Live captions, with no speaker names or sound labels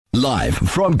Live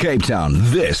from Cape Town,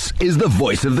 this is the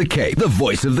Voice of the Cape. The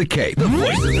Voice of the Cape. The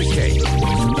Voice of the Cape.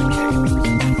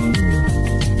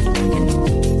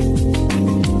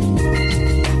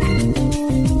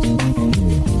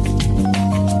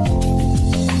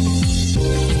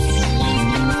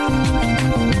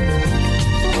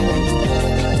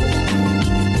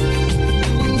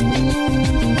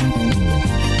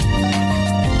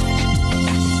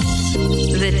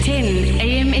 The 10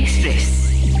 a.m. Express.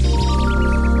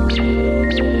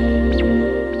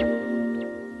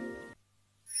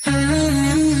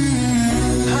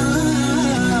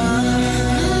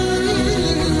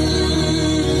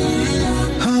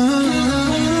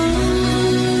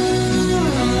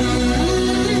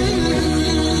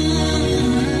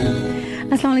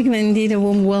 Assalamu alaikum, indeed a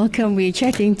warm welcome. We're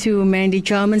chatting to Mandi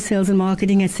Jaman, Sales and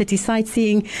Marketing at City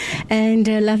Sightseeing, and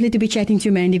lovely to be chatting to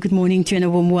you, Mandi. Good morning to you and a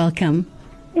warm welcome.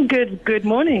 Good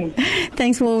morning.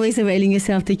 Thanks for always availing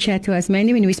yourself to chat to us,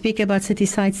 Mandi. When we speak about City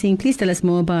Sightseeing, please tell us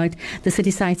more about the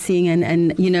City Sightseeing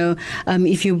and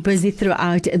if you're busy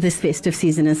throughout this festive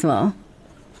season as well.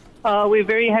 We're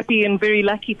very happy and very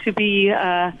lucky to be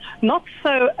not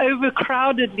so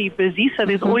overcrowdedly busy, so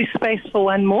there's always space for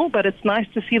one more, but it's nice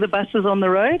to see the buses on the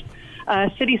road.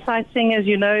 City Sightseeing, as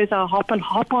you know, is our hop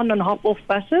on and hop off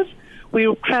buses. We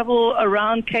travel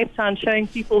around Cape Town showing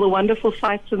people the wonderful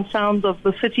sights and sounds of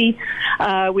the city.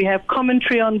 We have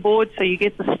commentary on board, so you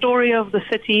get the story of the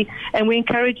city, and we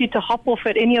encourage you to hop off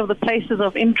at any of the places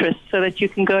of interest so that you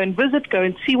can go and visit, go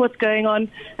and see what's going on,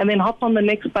 and then hop on the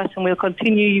next bus, and we'll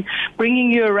continue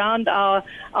bringing you around our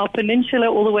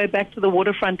peninsula all the way back to the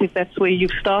waterfront if that's where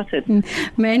you've started.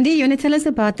 Mandi, you want to tell us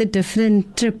about the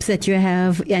different trips that you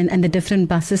have and the different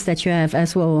buses that you have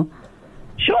as well?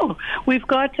 Sure. We've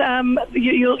got,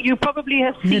 you probably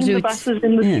have seen the buses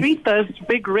in the street, those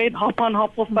big red hop-on,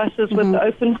 hop-off buses with the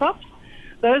open tops.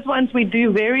 Those ones, we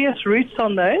do various routes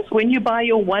on those. When you buy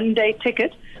your one-day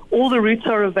ticket, all the routes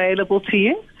are available to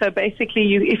you. So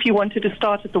basically, if you wanted to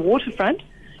start at the waterfront,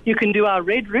 you can do our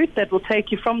red route that will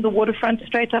take you from the waterfront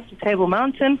straight up to Table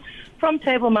Mountain, from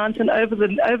Table Mountain over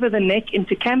the neck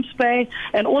into Camps Bay,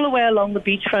 and all the way along the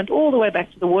beachfront, all the way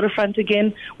back to the waterfront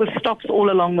again, with stops all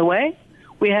along the way.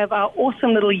 We have our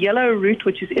awesome little yellow route,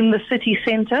 which is in the city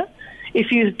centre.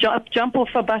 If you jump off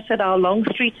a bus at our Long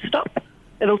Street stop,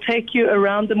 it'll take you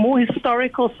around the more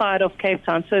historical side of Cape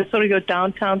Town, so sort of your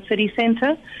downtown city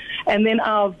centre. And then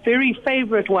our very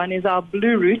favourite one is our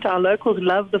blue route. Our locals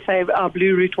love our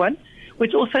blue route one,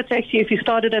 which also takes you, if you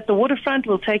started at the waterfront,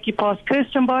 will take you past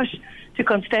Kirstenbosch to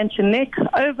Constantia Neck,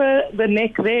 over the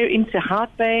neck there into Hart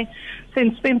Bay,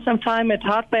 then spend some time at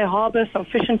Hart Bay Harbour, some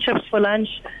fish and chips for lunch,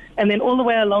 and then all the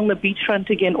way along the beachfront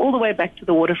again, all the way back to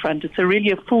the waterfront. It's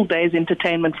really a full day's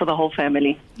entertainment for the whole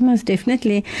family. Most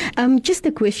definitely. Just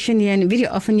a question here, and very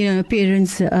often,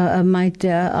 parents might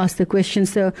ask the question,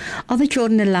 so are the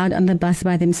children allowed on the bus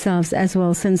by themselves as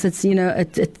well, since it's,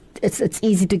 it's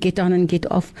easy to get on and get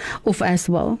off as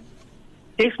well?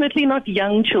 Definitely not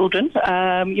young children.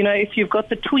 If you've got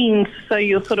the tweens, so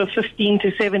you're sort of 15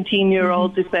 to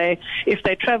 17-year-olds, if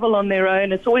they travel on their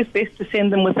own, it's always best to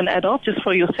send them with an adult just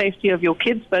for your safety of your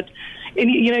kids. But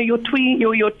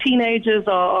your teenagers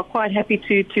are quite happy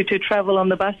to travel on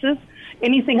the buses.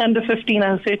 Anything under 15,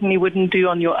 I certainly wouldn't do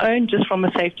on your own, just from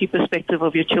a safety perspective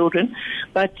of your children.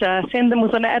 But send them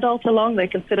with an adult along. They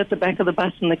can sit at the back of the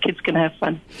bus and the kids can have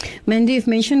fun. Mandi, you've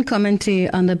mentioned commentary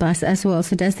on the bus as well.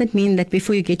 So does that mean that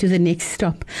before you get to the next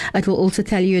stop, it will also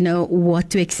tell you, what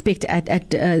to expect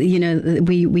at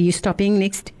where you're stopping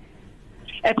next?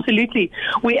 Absolutely.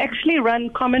 We actually run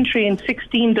commentary in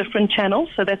 16 different channels,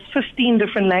 so that's 15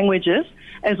 different languages,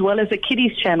 as well as a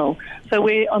kiddies channel. So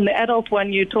on the adult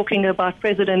one, you're talking about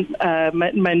President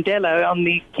Mandela. On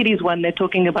the kiddies one, they're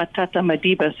talking about Tata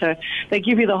Madiba. So they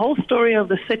give you the whole story of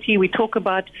the city. We talk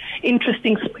about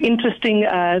interesting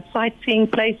sightseeing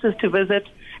places to visit.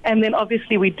 And then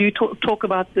obviously we do talk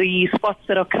about the spots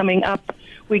that are coming up.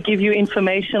 We give you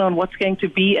information on what's going to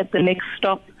be at the next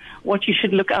stop, what you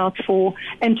should look out for,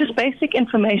 and just basic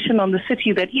information on the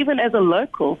city that even as a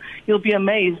local, you'll be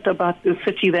amazed about the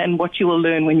city and what you will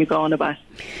learn when you go on a bus.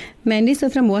 Mandi, so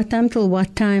from what time till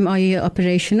what time are you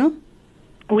operational?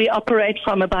 We operate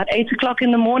from about 8 o'clock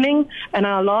in the morning, and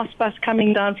our last bus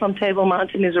coming down from Table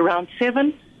Mountain is around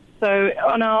 7. So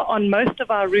on most of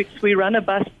our routes, we run a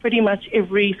bus pretty much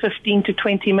every 15 to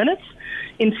 20 minutes.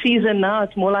 In season now,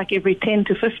 it's more like every 10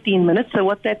 to 15 minutes. So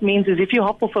what that means is if you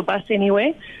hop off a bus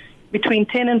anywhere, between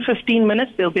 10 and 15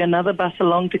 minutes, there'll be another bus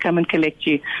along to come and collect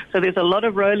you. So there's a lot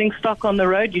of rolling stock on the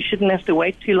road. You shouldn't have to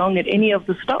wait too long at any of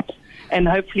the stops. And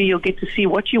hopefully you'll get to see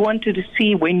what you wanted to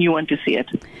see when you want to see it.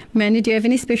 Mandi, do you have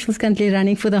any specials currently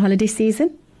running for the holiday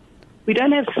season? We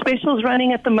don't have specials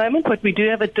running at the moment, but we do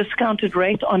have a discounted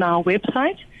rate on our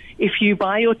website. If you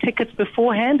buy your tickets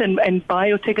beforehand and buy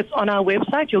your tickets on our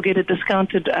website, you'll get a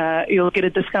discounted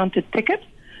ticket.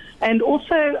 And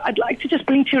also, I'd like to just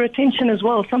bring to your attention as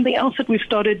well something else that we've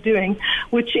started doing,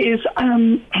 which is,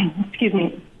 excuse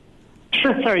me.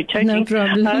 Sorry, choking. No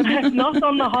problem. Not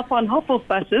on the hop-on, hop-off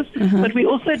buses, but we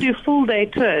also do full-day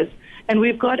tours. And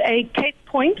we've got a Cape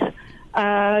Point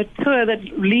tour that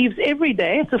leaves every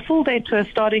day. It's a full-day tour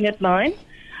starting at 9,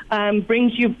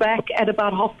 brings you back at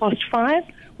about 5:30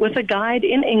 with a guide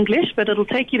in English, but it'll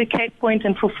take you to Cape Point,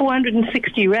 and for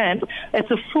 460 Rand,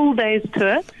 that's a full day's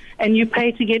tour, and you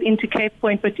pay to get into Cape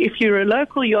Point. But if you're a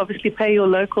local, you obviously pay your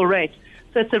local rate.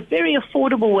 So it's a very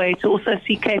affordable way to also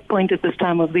see Cape Point at this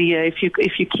time of the year if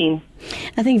you're keen.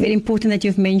 I think very important that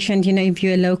you've mentioned, if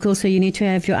you're a local, so you need to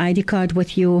have your ID card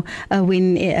with you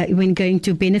when going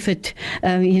to benefit,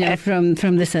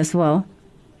 from this as well.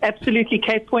 Absolutely.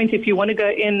 Cape Point, if you want to go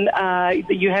in,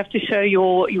 you have to show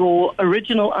your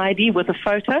original ID with a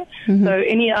photo. So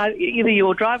either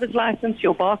your driver's license,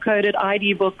 your barcoded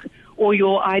ID book, or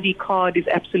your ID card is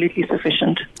absolutely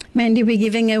sufficient. Mandi, we're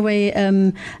giving away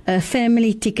a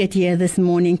family ticket here this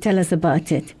morning. Tell us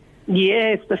about it.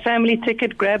 Yes, the family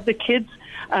ticket, grab the kids.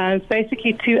 It's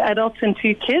basically 2 adults and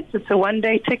 2 kids. It's a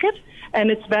one-day ticket. And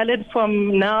it's valid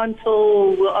from now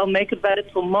until, I'll make it valid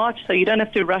till March, so you don't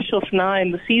have to rush off now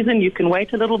in the season. You can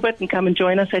wait a little bit and come and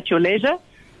join us at your leisure.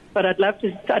 But I'd love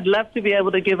to be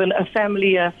able to give a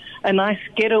family a nice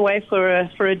getaway for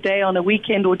a day on a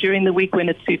weekend or during the week when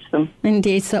it suits them.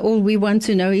 Indeed. So all we want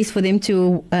to know is for them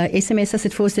to SMS us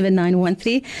at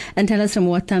 47913 and tell us from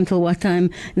what time till what time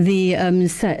the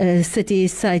city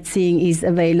sightseeing is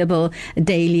available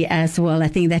daily as well. I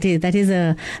think that is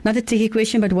not a tricky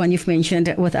question, but one you've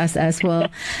mentioned with us as well.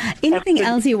 Anything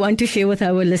else you want to share with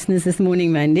our listeners this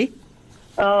morning, Mandi?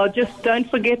 Just don't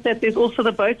forget that there's also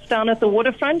the boats down at the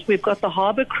waterfront. We've got the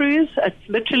harbour cruise. It's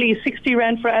literally 60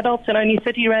 Rand for adults and only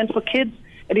 30 Rand for kids.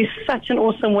 It is such an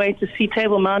awesome way to see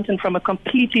Table Mountain from a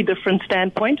completely different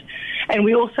standpoint. And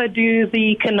we also do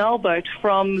the canal boat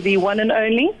from the One and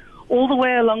Only all the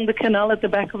way along the canal at the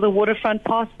back of the waterfront,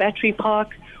 past Battery Park,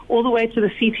 all the way to the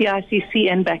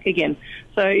CTICC and back again.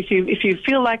 So if you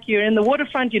feel like you're in the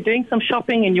waterfront, you're doing some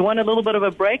shopping and you want a little bit of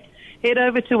a break, head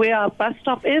over to where our bus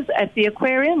stop is at the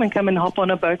aquarium and come and hop on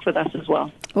a boat with us as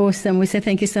well. Awesome. We say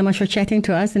thank you so much for chatting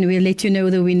to us, and we'll let you know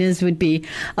the winners would be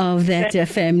of that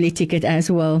family ticket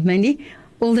as well. Mandi,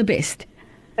 all the best.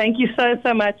 Thank you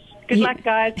so much. Good luck,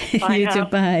 guys. Bye You now. too.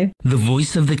 Bye. The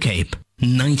Voice of the Cape,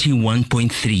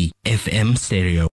 91.3 FM stereo.